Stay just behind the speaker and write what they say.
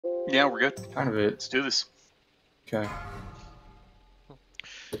Yeah, we're good. Kind of it. Let's do this. Okay.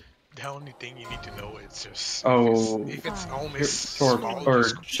 The only thing you need to know is just if it's Here, almost Torb, small, or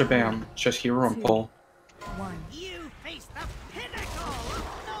just Shabam, just hero and pull. You face the pinnacle of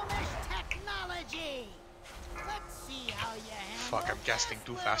gnomish technology. Let's see how you handle. fuck, I'm casting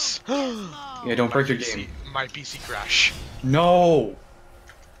too fast. Yeah, don't break your game. My PC crash. No!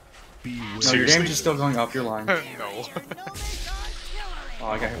 No, your Seriously? damage is still going up your line. No. Oh,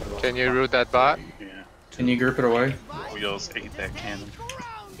 I got hit with a Can you root that bot? Yeah. Can you group it away? Wheels ate that cannon.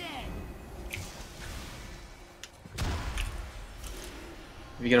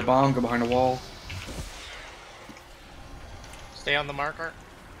 If you get a bomb, go behind a wall. Stay on the marker.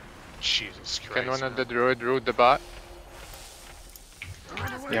 Jesus Christ. Can one of the druid root the bot?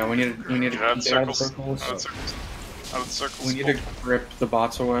 Yeah, we need to Out of get out of circles. circles. Out of circles. Out of circles. We need to rip the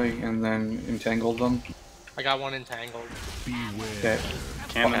bots away and then entangle them. I got one entangled. Okay.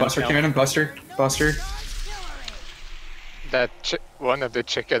 Cannon. Buster, cannon, Buster, Buster. That one of the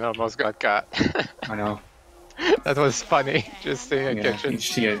chicken almost got caught. I know. That was funny. Just seeing a Yeah, kitchen. you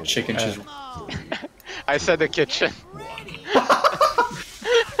see a chicken just. I said the kitchen.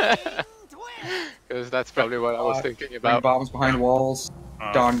 Because that's probably what I was thinking Bring about. bombs behind walls.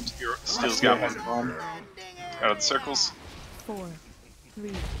 Don. Steel's got has one. a bomb. Out of the circles. 4,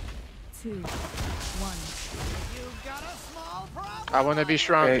 3, 2, 1. I want to be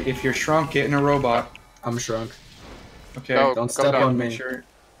shrunk. Okay, if you're shrunk, get in a robot. I'm shrunk. Okay. Go, Don't go step down. on me. Sure.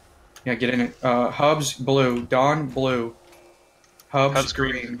 Yeah, get in it. Hubs blue. Dawn blue. Hubs, Hubs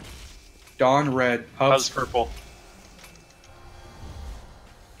green. green. Dawn red. Hubs Hubs. purple.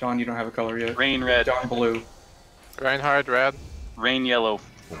 Dawn, you don't have a color yet. Rain red. Dawn blue. Reinhardt red. Rain yellow.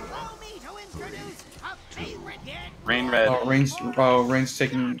 Rain red. Rain's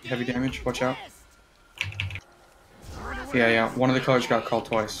taking heavy damage. Watch out. Yeah. One of the colors got called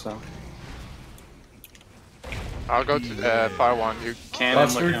twice, so. I'll go to far one. You Cannon.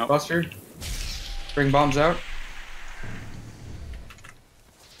 Look Buster, out. Buster. Bring bombs out.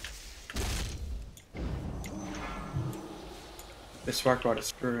 This spark bot is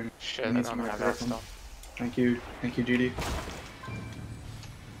screwing. shit. I I need don't somebody have to that grab him. stuff. Thank you, GD.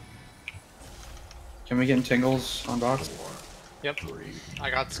 Can we get in tingles on box? Yep. I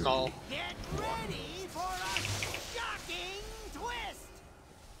got skull. Get ready for a shocking twist.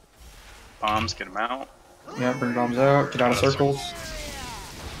 Bombs. Get them out. Yeah, bring bombs out. Get out of circles.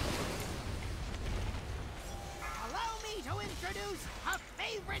 Allow me to introduce a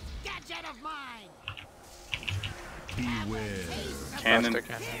favorite gadget of mine. Cannon. Buster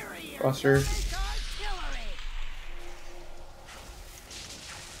cannon. Buster. Artillery.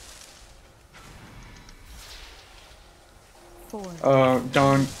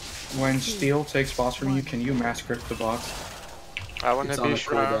 Don, when Steel takes boss from you, can you mass grip the boss? I want It's to on be the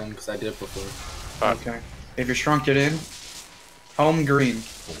shrunk. cooldown because I did it before. Fuck. Okay. If you're shrunk, get in. Home green.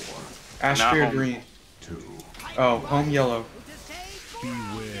 Astria home. green. Oh, home yellow.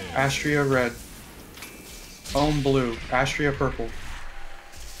 Astria red. Home blue. Astria purple.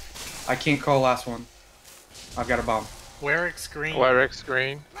 I can't call last one. I've got a bomb. Werrick's green. Werrick's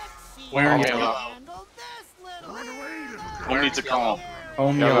green. Where Home yellow. yellow. Handle this little. Who needs a call?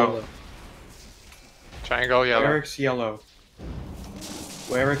 Home Yellow. yellow. Triangle yellow. Eric's yellow.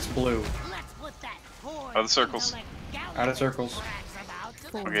 Eric's blue. Let's put that toy Out of circles. in the Out of circles. brags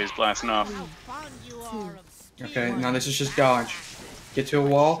about. Okay, he's blasting off. How fond you are of steel. Okay, now this is just dodge. Get to a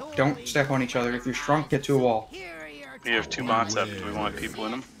wall. Don't step on each other. If you're shrunk, get to a wall. Here are your We have 2 bots up. Do we want people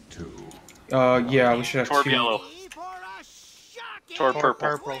in them? Yeah, we should have Torb 2. yellow. for a shocking Torb purple.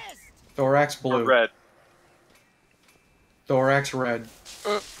 Purple. Thorax Or blue. red. Thorax red.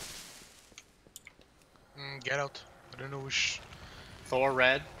 Get out. I don't know which. Thor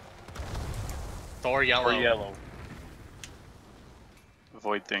red. Thor yellow. Or yellow.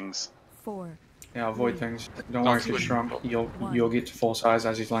 Avoid things. 4, Yeah, avoid things. Don't worry if you're shrunk. You'll get to full size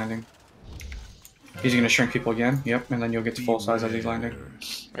as he's landing. He's gonna shrink people again. Yep, and then you'll get to full size as he's landing.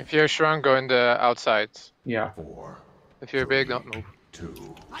 If you're shrunk, go in the outsides. Yeah. If you're big, don't move.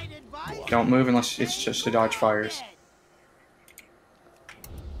 I'd advise Don't move unless it's just to dodge fires.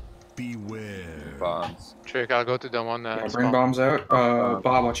 Bombs. Trick, I'll go to the one Yeah, that's bring bombs out. Bob,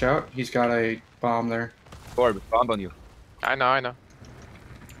 watch out. He's got a bomb there. Torb, bomb on you. I know. your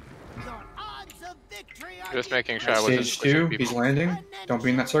odds of victory are Just making sure I wasn't Stage pushing 2, people. he's landing. Don't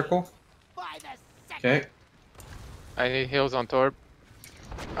be in that circle. by the second. Okay. I need heals on Torb.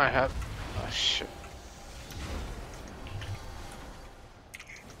 I have. Oh shit.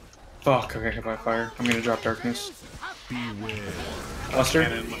 Fuck, okay, hit by fire. I'm gonna drop darkness. Buster?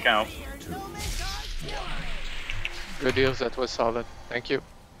 Cannon, look out. Good deals, that was solid. Thank you.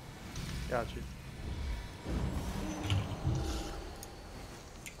 Got you.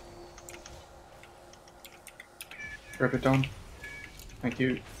 Rip it down. Thank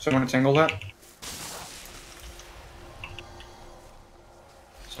you. Someone entangle that.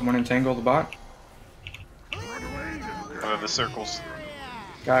 Someone entangle the bot. The circles.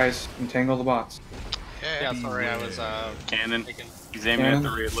 Guys, entangle the bots. Yeah, sorry, I was Cannon. taking. He's aiming at the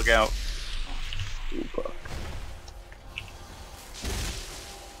Cannon. red. Look out.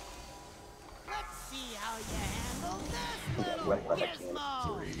 Let's see how you handle this little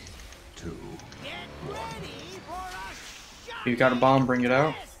gizmo. 3, 2. Get ready for a shot. You got a bomb, bring it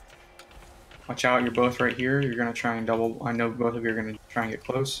out. Watch out, you're both right here. You're gonna try and double. I know both of you are gonna try and get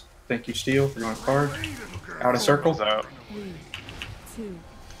close. Thank you, Steel, for going card. Out of circle. He's out. 3, 2,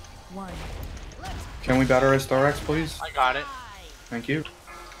 1. Can we batter as Thorax, please? I got it. Thank you.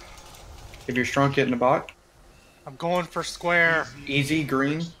 If you're strong, get in the bot. I'm going for square. Easy,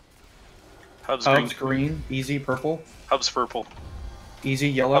 green. Hubs green. Hubs, green. Easy, purple. Hubs purple. Easy,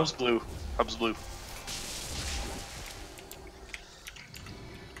 yellow. Hubs blue. Hubs blue.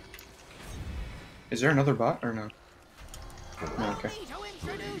 Is there another bot or no? No, okay.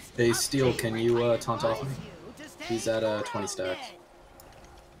 Hey, Steel, can you taunt off me? He's at 20 stacks.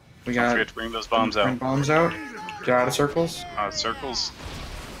 We Don't got forget to bring those bombs bring out. bombs out. Get out of circles. Circles.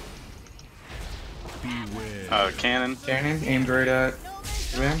 Cannon. Cannon, aimed right at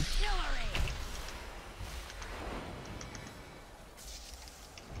Van.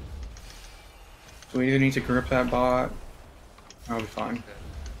 So we either need to grip that bot. That'll be fine.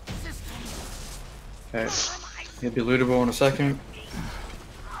 Okay. He'll be lootable in a second.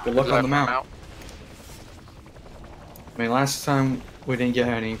 Good luck on the mount. I mean, last time we didn't get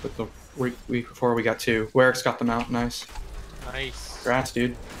any, but the week before we got 2. Werrick's got the mount. Nice. Nice. Congrats,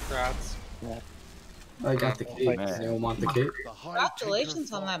 dude. Congrats. I got the cape. Does anyone want the cape?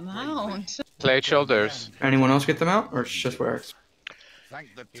 Congratulations on that mount. Plate shoulders. Anyone else get the mount, or it's just Werrick's?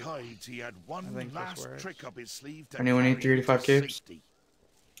 Thank the tides he had one think that's last where it trick up his sleeve to Anyone need carry 385 to capes? safety.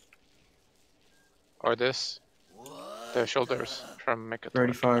 Or this. The shoulders from Mekkatorque.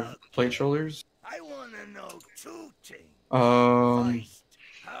 35 plate shoulders. I want to know 2 things. Um, First,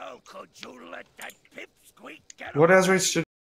 how could you let that pipsqueak get what away? Ezra